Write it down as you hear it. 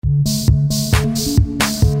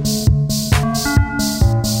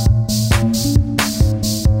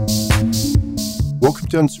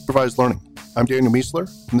to Unsupervised Learning. I'm Daniel Miessler,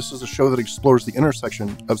 and this is a show that explores the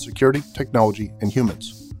intersection of security, technology, and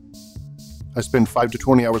humans. I spend 5 to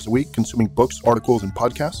 20 hours a week consuming books, articles, and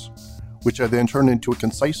podcasts, which I then turn into a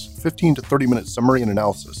concise 15 to 30-minute summary and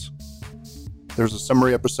analysis. There's a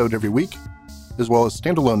summary episode every week, as well as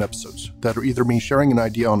standalone episodes that are either me sharing an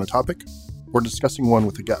idea on a topic or discussing one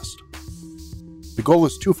with a guest. The goal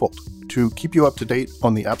is twofold: to keep you up to date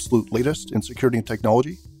on the absolute latest in security and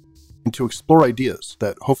technology, and to explore ideas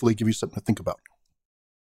that hopefully give you something to think about.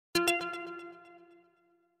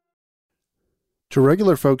 To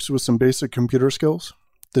regular folks with some basic computer skills,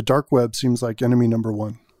 the dark web seems like enemy number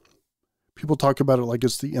one. People talk about it like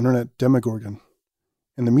it's the internet demogorgon.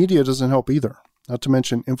 And the media doesn't help either, not to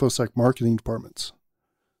mention InfoSec marketing departments.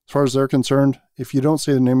 As far as they're concerned, if you don't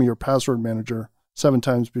say the name of your password manager 7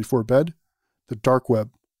 times before bed, the dark web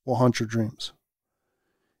will haunt your dreams.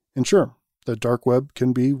 And sure, the dark web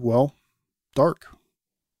can be, well, dark.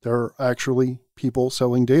 There are actually people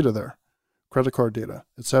selling data there, credit card data,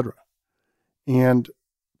 etc. And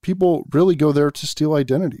people really go there to steal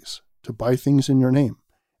identities, to buy things in your name,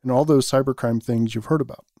 and all those cybercrime things you've heard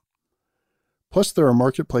about. Plus, there are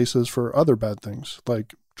marketplaces for other bad things,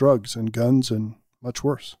 like drugs and guns and much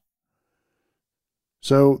worse.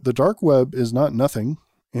 So the dark web is not nothing,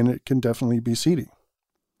 and it can definitely be seedy.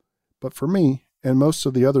 But for me, and most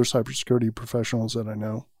of the other cybersecurity professionals that I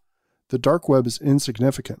know, the dark web is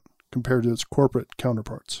insignificant compared to its corporate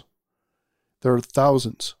counterparts. There are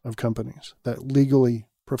thousands of companies that legally,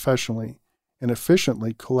 professionally, and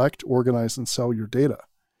efficiently collect, organize, and sell your data,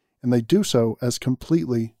 and they do so as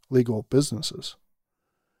completely legal businesses.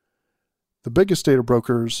 The biggest data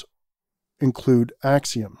brokers include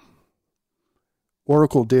Acxiom,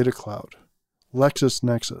 Oracle Data Cloud,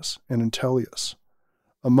 LexisNexis, and Intellius.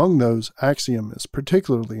 Among those, Acxiom is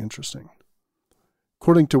particularly interesting.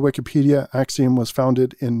 According to Wikipedia, Acxiom was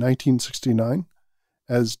founded in 1969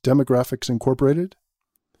 as Demographics Incorporated,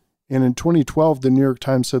 and in 2012, the New York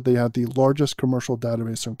Times said they had the largest commercial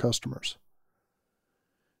database of customers.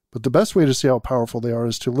 But the best way to see how powerful they are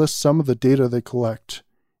is to list some of the data they collect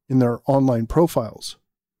in their online profiles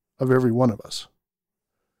of every one of us.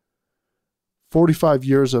 45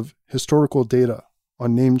 years of historical data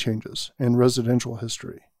on name changes and residential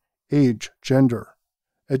history, age, gender,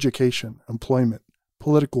 education, employment,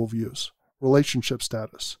 political views, relationship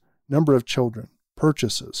status, number of children,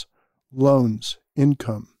 purchases, loans,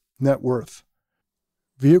 income, net worth,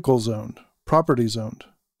 vehicles owned, properties owned,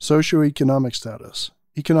 socioeconomic status,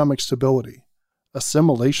 economic stability,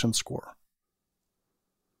 assimilation score.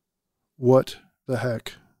 What the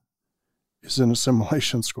heck is an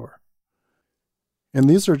assimilation score? And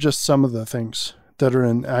these are just some of the things that are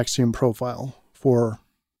in Acxiom profile for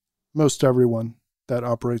most everyone that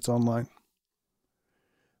operates online.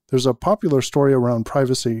 There's a popular story around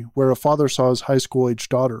privacy where a father saw his high school-aged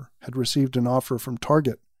daughter had received an offer from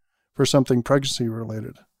Target for something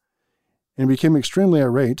pregnancy-related, and became extremely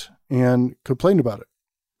irate and complained about it.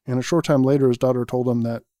 And a short time later, his daughter told him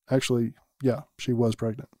that actually, yeah, she was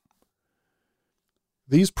pregnant.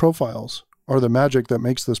 These profiles are the magic that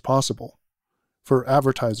makes this possible for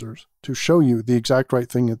advertisers to show you the exact right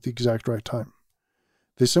thing at the exact right time.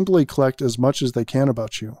 They simply collect as much as they can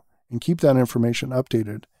about you and keep that information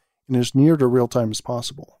updated in as near to real time as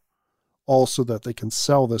possible, all so that they can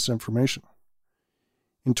sell this information.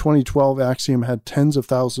 In 2012, Acxiom had tens of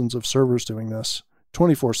thousands of servers doing this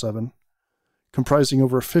 24/7, comprising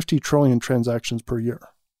over 50 trillion transactions per year.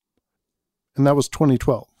 And that was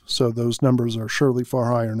 2012, so those numbers are surely far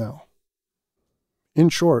higher now. In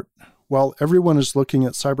short, while everyone is looking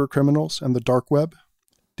at cybercriminals and the dark web,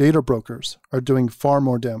 data brokers are doing far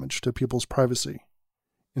more damage to people's privacy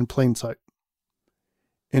in plain sight.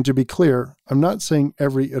 And to be clear, I'm not saying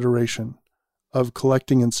every iteration of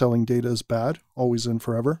collecting and selling data is bad, always and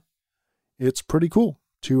forever. It's pretty cool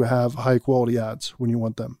to have high-quality ads when you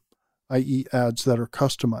want them, i.e. ads that are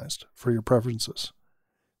customized for your preferences.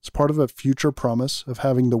 It's part of a future promise of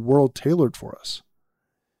having the world tailored for us.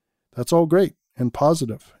 That's all great and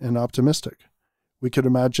positive and optimistic. We could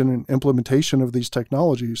imagine an implementation of these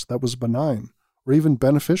technologies that was benign or even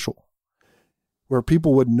beneficial, where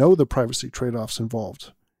people would know the privacy trade-offs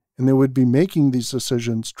involved, and they would be making these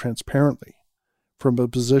decisions transparently from a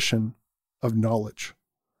position of knowledge.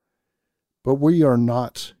 But we are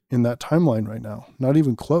not in that timeline right now, not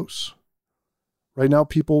even close. Right now,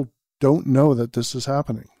 people don't know that this is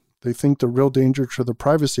happening. They think the real danger to their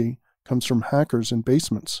privacy comes from hackers in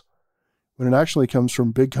basements, when it actually comes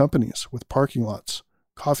from big companies with parking lots,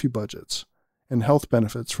 coffee budgets, and health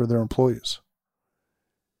benefits for their employees.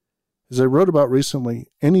 As I wrote about recently,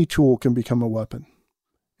 any tool can become a weapon.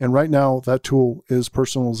 And right now, that tool is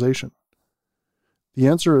personalization. The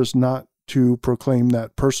answer is not to proclaim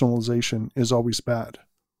that personalization is always bad,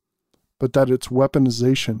 but that its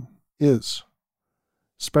weaponization is,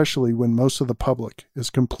 especially when most of the public is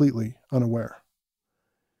completely unaware.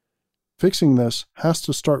 Fixing this has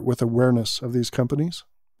to start with awareness of these companies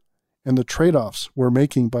and the trade-offs we're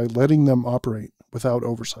making by letting them operate without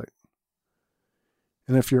oversight.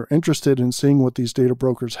 And if you're interested in seeing what these data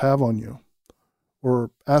brokers have on you,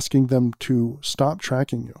 or asking them to stop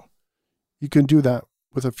tracking you, you can do that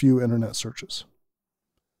with a few internet searches.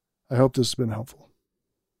 I hope this has been helpful.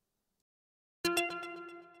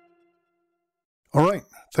 All right,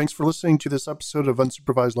 thanks for listening to this episode of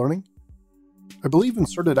Unsupervised Learning. I believe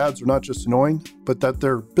inserted ads are not just annoying, but that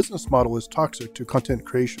their business model is toxic to content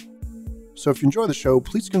creation. So if you enjoy the show,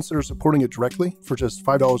 please consider supporting it directly for just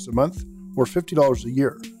 $5 a month or $50 a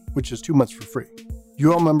year, which is 2 months for free.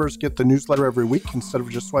 UL members get the newsletter every week instead of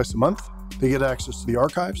just twice a month. They get access to the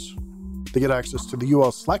archives. They get access to the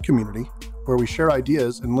UL Slack community, where we share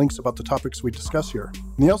ideas and links about the topics we discuss here.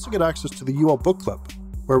 And they also get access to the UL Book Club,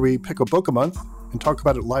 where we pick a book a month and talk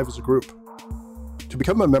about it live as a group. To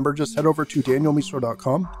become a member, just head over to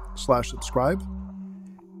danielmisro.com/subscribe.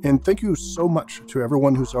 And thank you so much to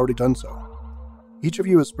everyone who's already done so. Each of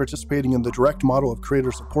you is participating in the direct model of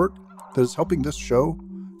creator support that is helping this show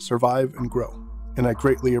survive and grow. And I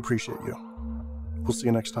greatly appreciate you. We'll see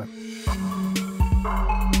you next time.